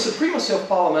always, supremacy of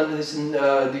Parliament is in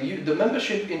the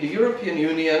membership in the European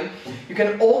Union, you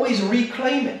can always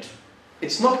reclaim it.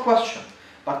 It's not questioned.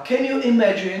 But can you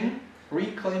imagine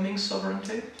reclaiming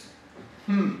sovereignty?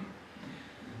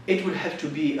 It would have to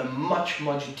be a much,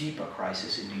 much deeper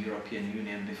crisis in the European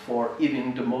Union before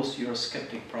even the most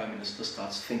Eurosceptic Prime Minister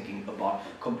starts thinking about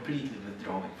completely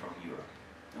withdrawing from Europe.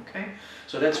 Okay?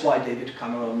 So that's why David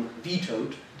Cameron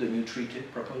vetoed the new treaty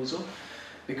proposal,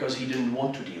 because he didn't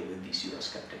want to deal with these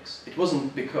Eurosceptics. It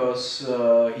wasn't because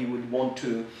he would want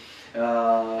to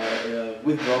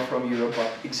withdraw from Europe,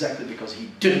 but exactly because he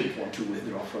didn't want to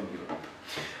withdraw from Europe.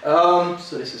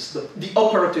 So this is the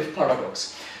operative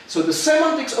paradox. So the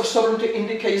semantics of sovereignty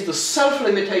indicates the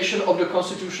self-limitation of the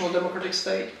constitutional democratic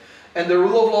state and the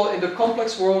rule of law in the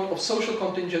complex world of social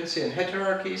contingency and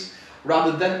hierarchies,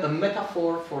 rather than a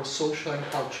metaphor for social and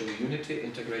cultural unity,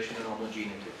 integration and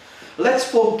homogeneity. Let's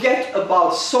forget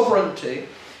about sovereignty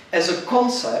as a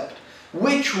concept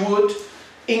which would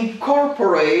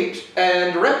incorporate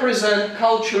and represent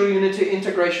cultural unity,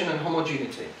 integration and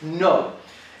homogeneity. No.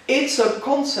 It's a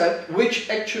concept which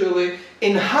actually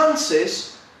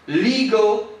enhances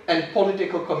legal and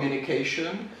political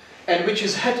communication, and which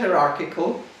is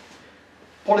hierarchical.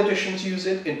 Politicians use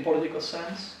it in political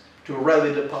sense to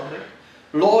rally the public.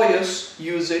 Lawyers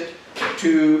use it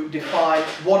to define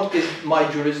what is my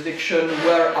jurisdiction,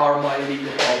 where are my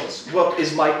legal powers, what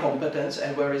is my competence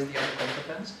and where is the other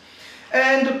competence.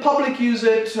 And the public use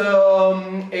it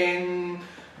in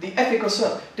the ethical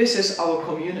sense. This is our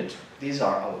community. These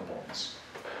are our bonds.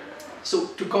 So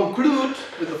to conclude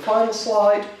with the final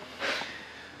slide,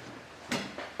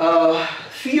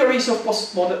 theories of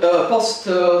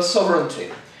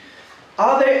post-sovereignty.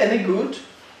 Are they any good?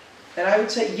 And I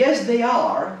would say yes, they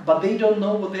are, but they don't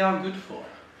know what they are good for.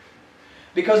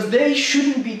 Because they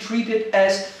shouldn't be treated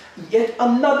as yet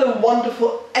another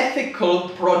wonderful ethical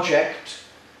project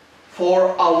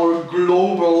for our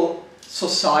global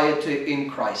society in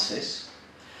crisis.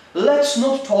 Let's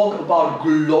not talk about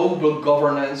global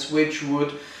governance which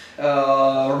would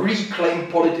reclaim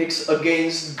politics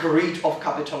against greed of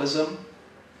capitalism.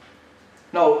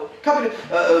 No,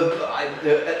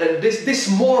 this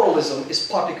moralism is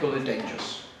particularly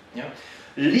dangerous. Yeah?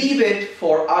 Leave it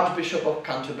for Archbishop of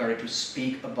Canterbury to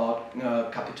speak about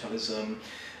capitalism,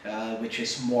 which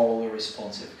is morally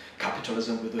responsive.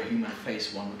 Capitalism with a human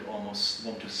face, one would almost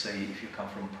want to say if you come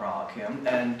from Prague. Yeah?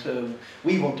 And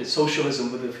we wanted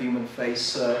socialism with a human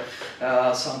face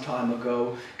some time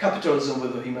ago. Capitalism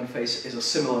with a human face is a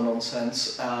similar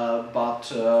nonsense, but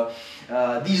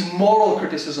these moral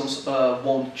criticisms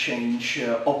won't change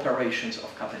operations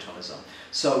of capitalism.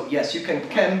 So yes, you can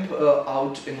camp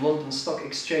out in London Stock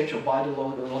Exchange or buy the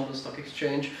London Stock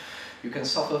Exchange. You can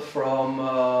suffer from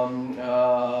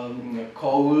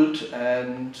cold,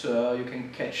 and you can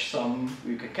catch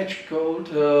cold,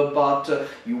 but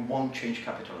you won't change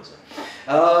capitalism.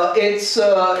 This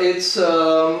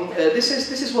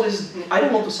is what is. I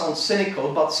don't want to sound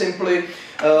cynical, but simply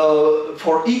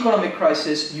for economic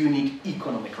crisis you need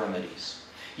economic remedies.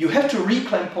 You have to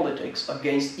reclaim politics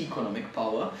against economic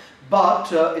power,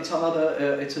 but it's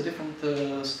a different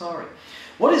story.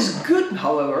 What is good,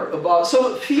 however, about...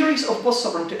 So, theories of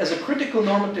post-sovereignty as a critical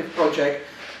normative project,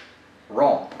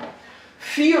 wrong.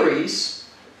 Theories,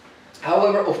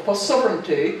 however, of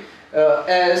post-sovereignty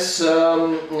as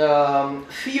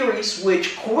theories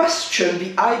which question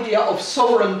the idea of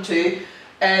sovereignty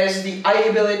as the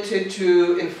ability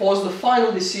to enforce the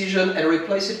final decision and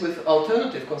replace it with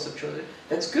alternative conceptuality,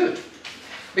 that's good.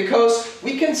 Because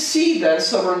we can see then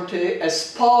sovereignty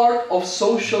as part of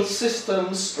social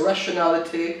systems,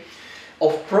 rationality,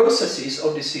 of processes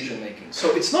of decision making.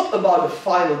 So it's not about a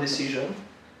final decision,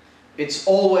 it's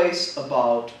always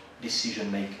about decision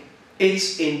making.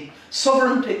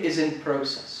 Sovereignty is in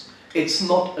process. It's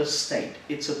not a state.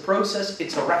 It's a process,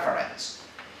 it's a reference.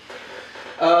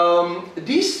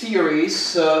 These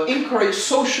theories encourage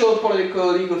social,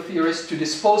 political, legal theorists to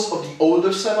dispose of the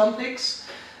older semantics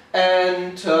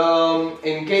and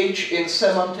engage in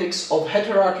semantics of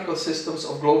hierarchical systems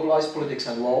of globalized politics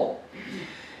and law,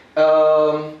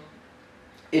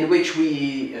 in which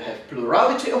we have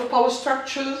plurality of power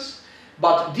structures,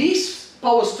 but these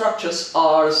power structures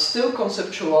are still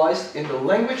conceptualized in the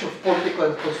language of political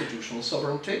and constitutional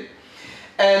sovereignty,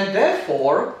 and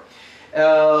therefore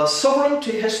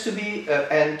sovereignty has to be,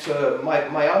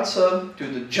 my answer to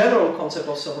the general concept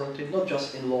of sovereignty, not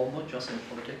just in law, not just in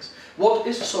politics. What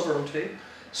is sovereignty?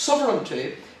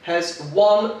 Sovereignty has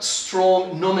one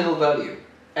strong nominal value,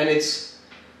 and it's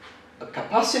a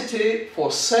capacity for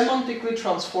semantically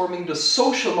transforming the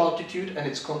social multitude and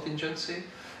its contingency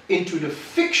into the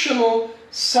fictional,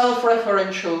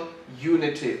 self-referential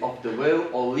unity of the will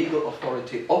or legal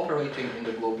authority operating in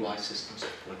the globalized systems of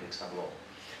politics and law.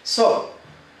 So,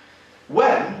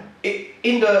 when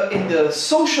in the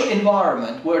social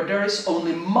environment where there is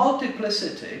only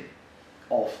multiplicity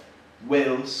of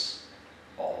wills,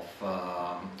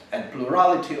 and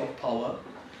plurality of power,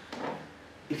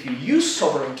 if you use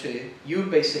sovereignty, you're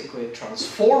basically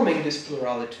transforming this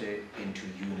plurality into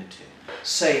unity,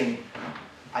 saying,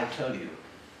 I tell you,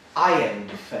 I am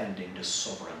defending the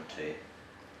sovereignty,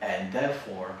 and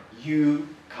therefore you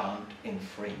can't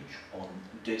infringe on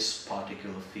this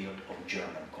particular field of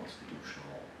German constitutional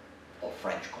law or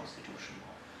French constitutional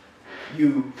law.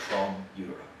 You from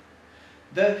Europe.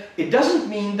 It doesn't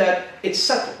mean that it's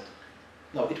settled.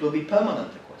 No, it will be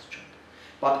permanently questioned.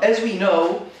 But as we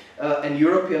know, and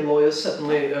European lawyers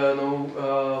certainly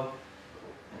know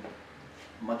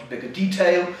much bigger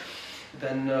detail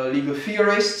than legal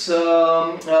theorists,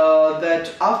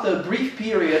 that after a brief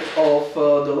period of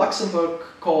the Luxembourg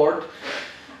court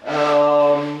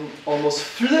almost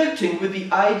flirting with the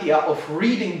idea of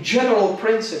reading general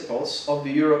principles of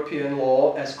the European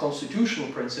law as constitutional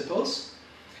principles,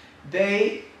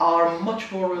 they are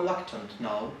much more reluctant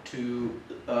now to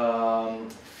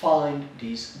find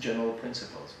these general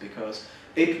principles, because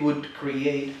it would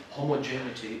create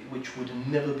homogeneity which would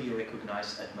never be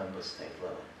recognized at member state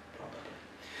level.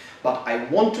 But I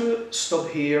want to stop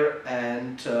here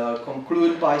and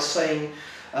conclude by saying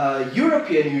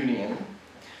European Union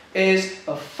is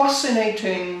a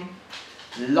fascinating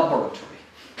laboratory.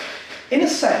 In a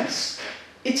sense,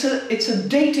 it's a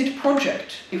dated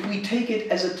project if we take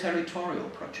it as a territorial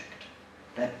project.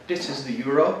 That this is the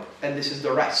Europe and this is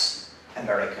the rest.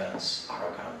 Americans,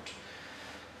 arrogant.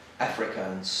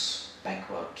 Africans,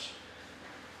 backward.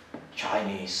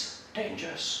 Chinese,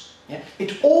 dangerous. Yeah.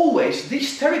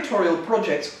 These territorial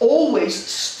projects always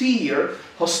steer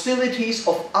hostilities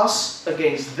of us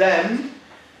against them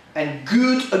and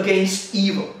good against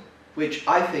evil, which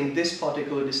I think this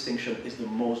particular distinction is the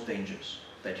most dangerous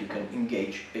that you can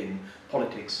engage in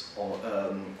politics or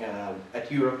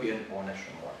at European or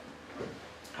national level.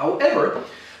 However,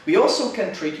 we also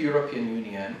can treat European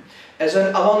Union as an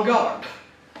avant-garde,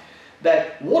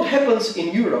 that what happens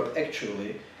in Europe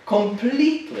actually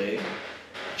completely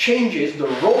changes the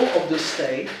role of the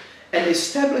state and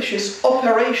establishes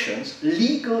operations,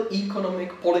 legal,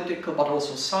 economic, political, but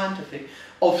also scientific,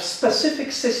 of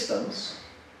specific systems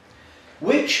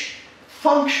which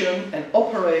function and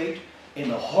operate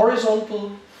in a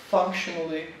horizontal,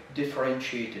 functionally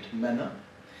differentiated manner.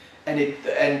 And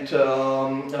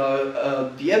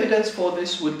the evidence for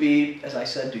this would be, as I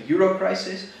said, the Euro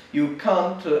crisis. You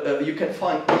can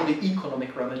find only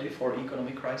economic remedy for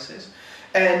economic crisis.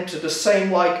 And the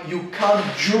same, like, you can't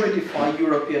juridify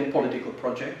European political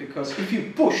project, because if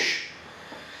you push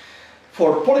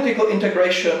for political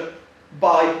integration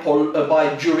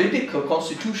by juridical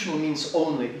constitutional means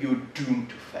only, you're doomed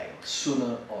to fail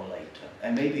sooner or later.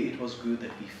 And maybe it was good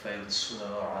that we failed sooner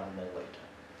rather than later.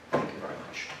 Thank you very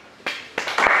much.